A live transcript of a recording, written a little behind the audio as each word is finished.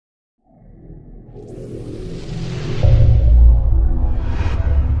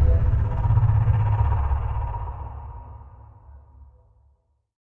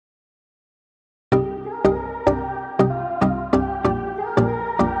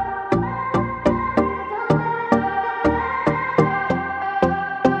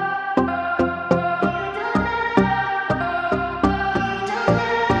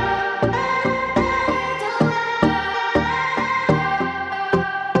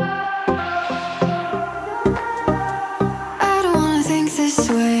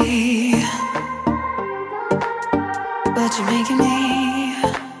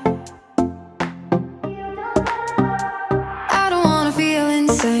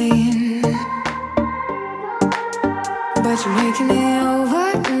pain, but you're making it over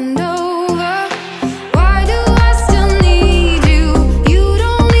and over. Why do I still need you? You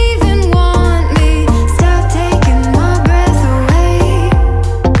don't even want me. Stop taking my breath away.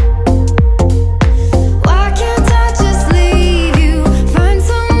 Why can't I just leave you? Find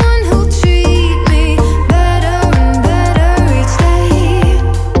someone who'll treat me better and better each day.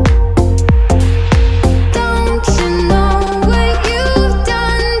 Don't you know what you've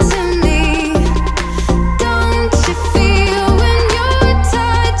done to me? Don't you feel when you're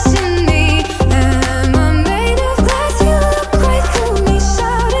touching me? Am I made of glass? You look right through me,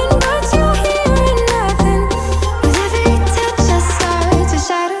 shouting, but you're hearing nothing. With every touch I start to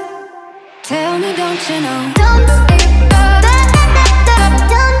shatter. Tell me, don't you know?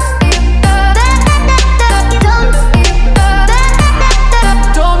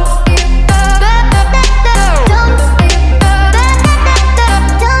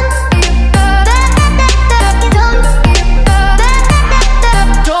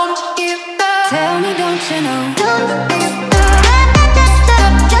 Tell me, don't you know?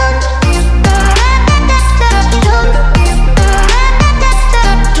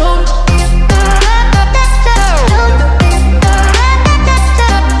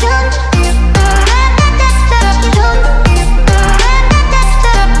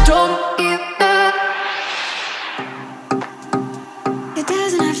 It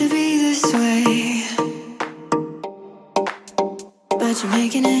doesn't have to be this way, but you're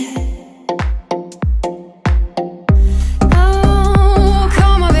making it. Oh,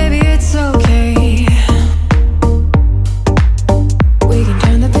 come on, baby, it's okay. We can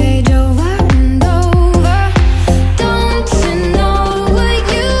turn the page over and over. Don't you know what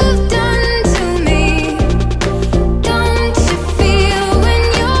you've done to me? Don't you feel when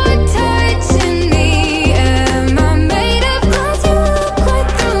you're touching me? Am I made of glass? You look right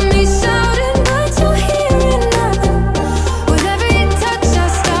through me, shouting, but you're hearing nothing. With every touch I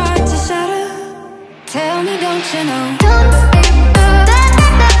start to shatter. Tell me, don't you know?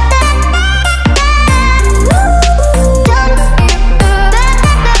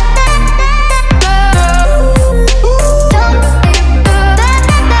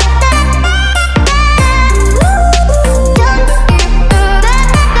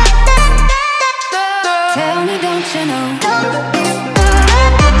 Tell me, don't you know?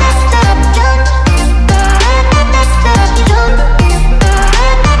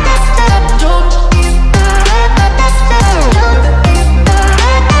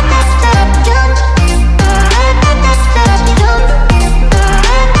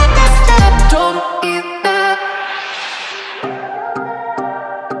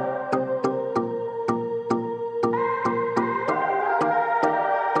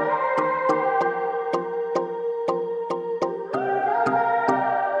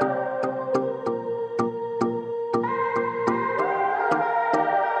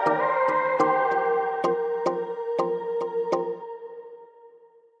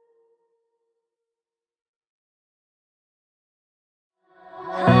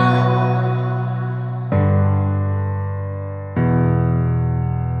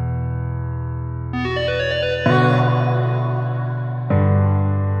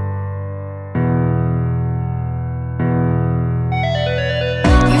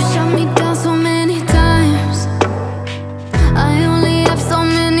 You shut me down so many times. I only have so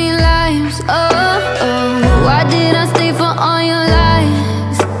many lives. Oh, why did I stay for all your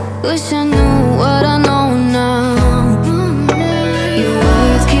lies? Wish I knew what I know now. Your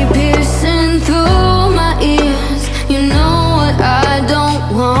words keep piercing through my ears. You know what I don't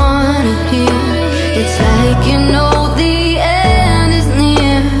wanna hear. It's like you know the end is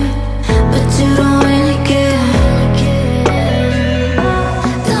near, but you don't really care.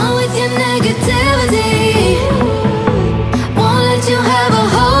 Done with you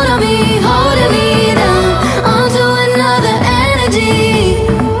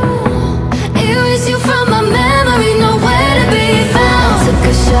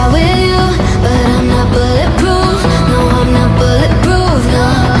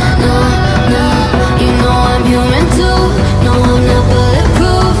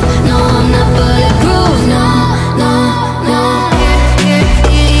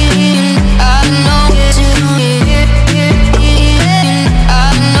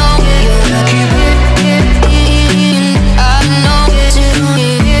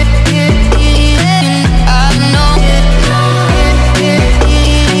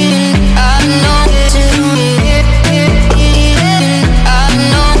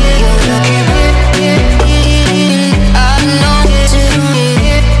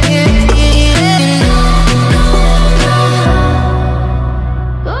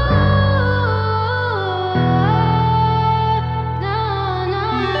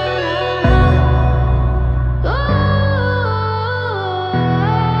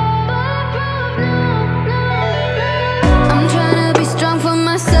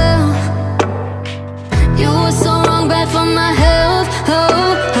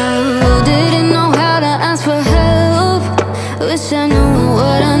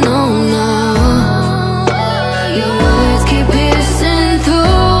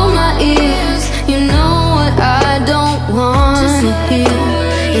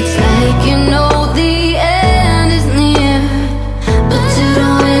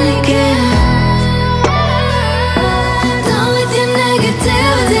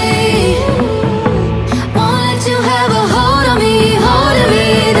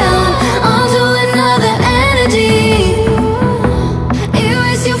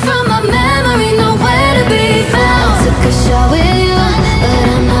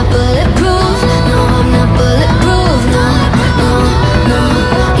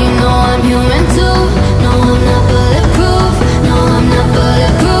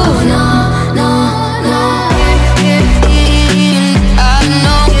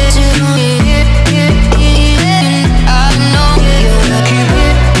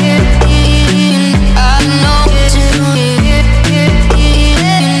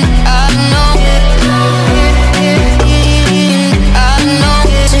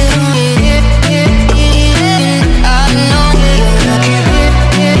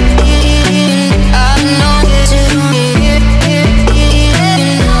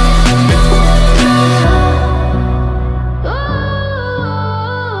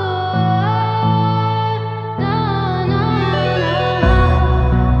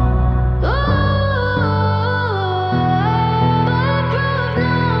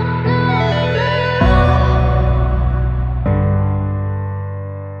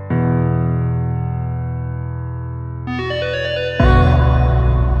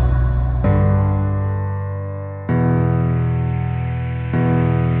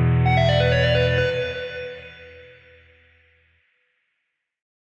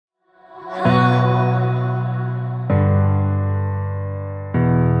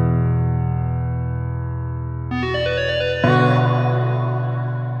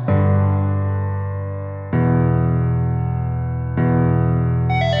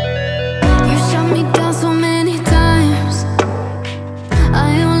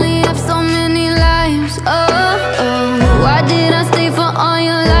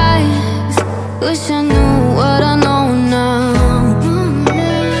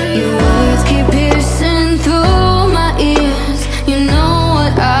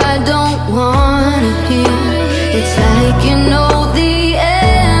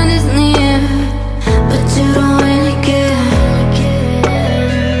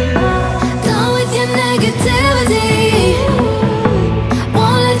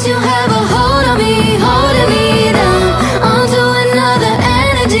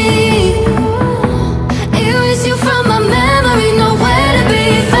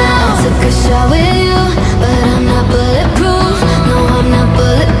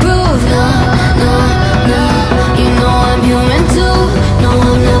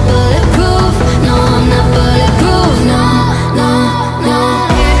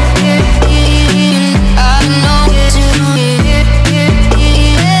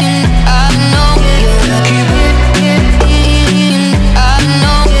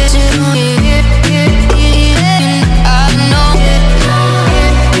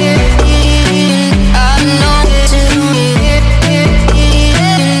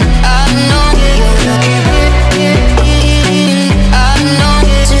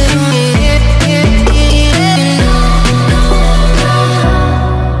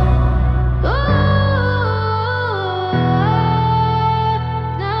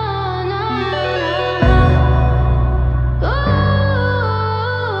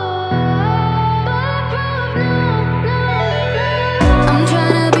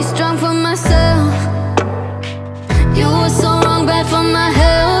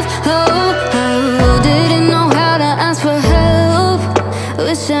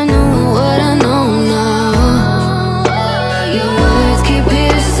thoughts keep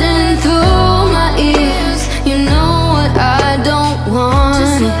piercing through my ears. You know what I don't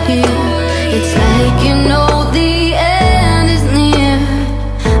want to hear. It's like you know the end is near,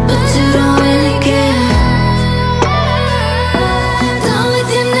 but you don't really care. Done with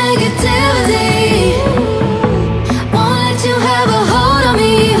your negativity. Won't let you have a hold on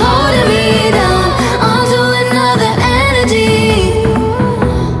me, holding me down onto another energy.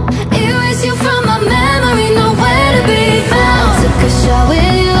 Erase you from my memory, nowhere to be found. Took a shot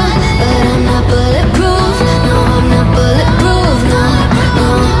with you, but I'm not bulletproof. No, I'm not bulletproof. No, no,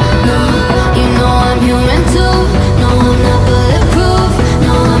 no. You know I'm human too. No, I'm not bulletproof.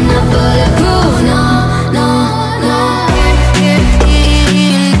 No, I'm not bulletproof. No, no, no.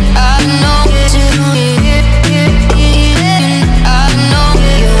 I know you. I know you. I know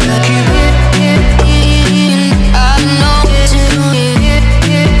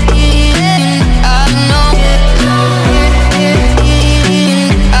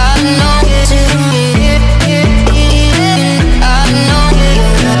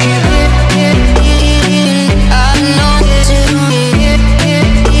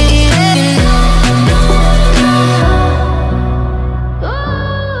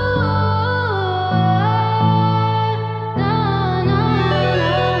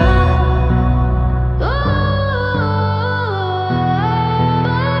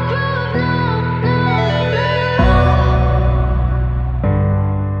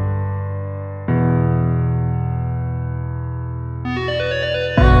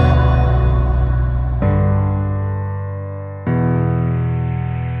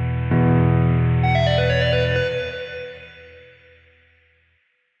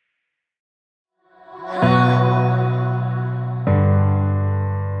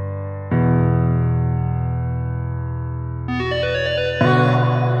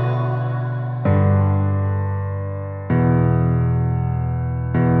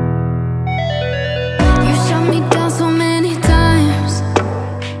you shut me down so many times.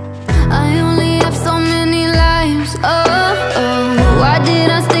 I only have so many lives. Oh.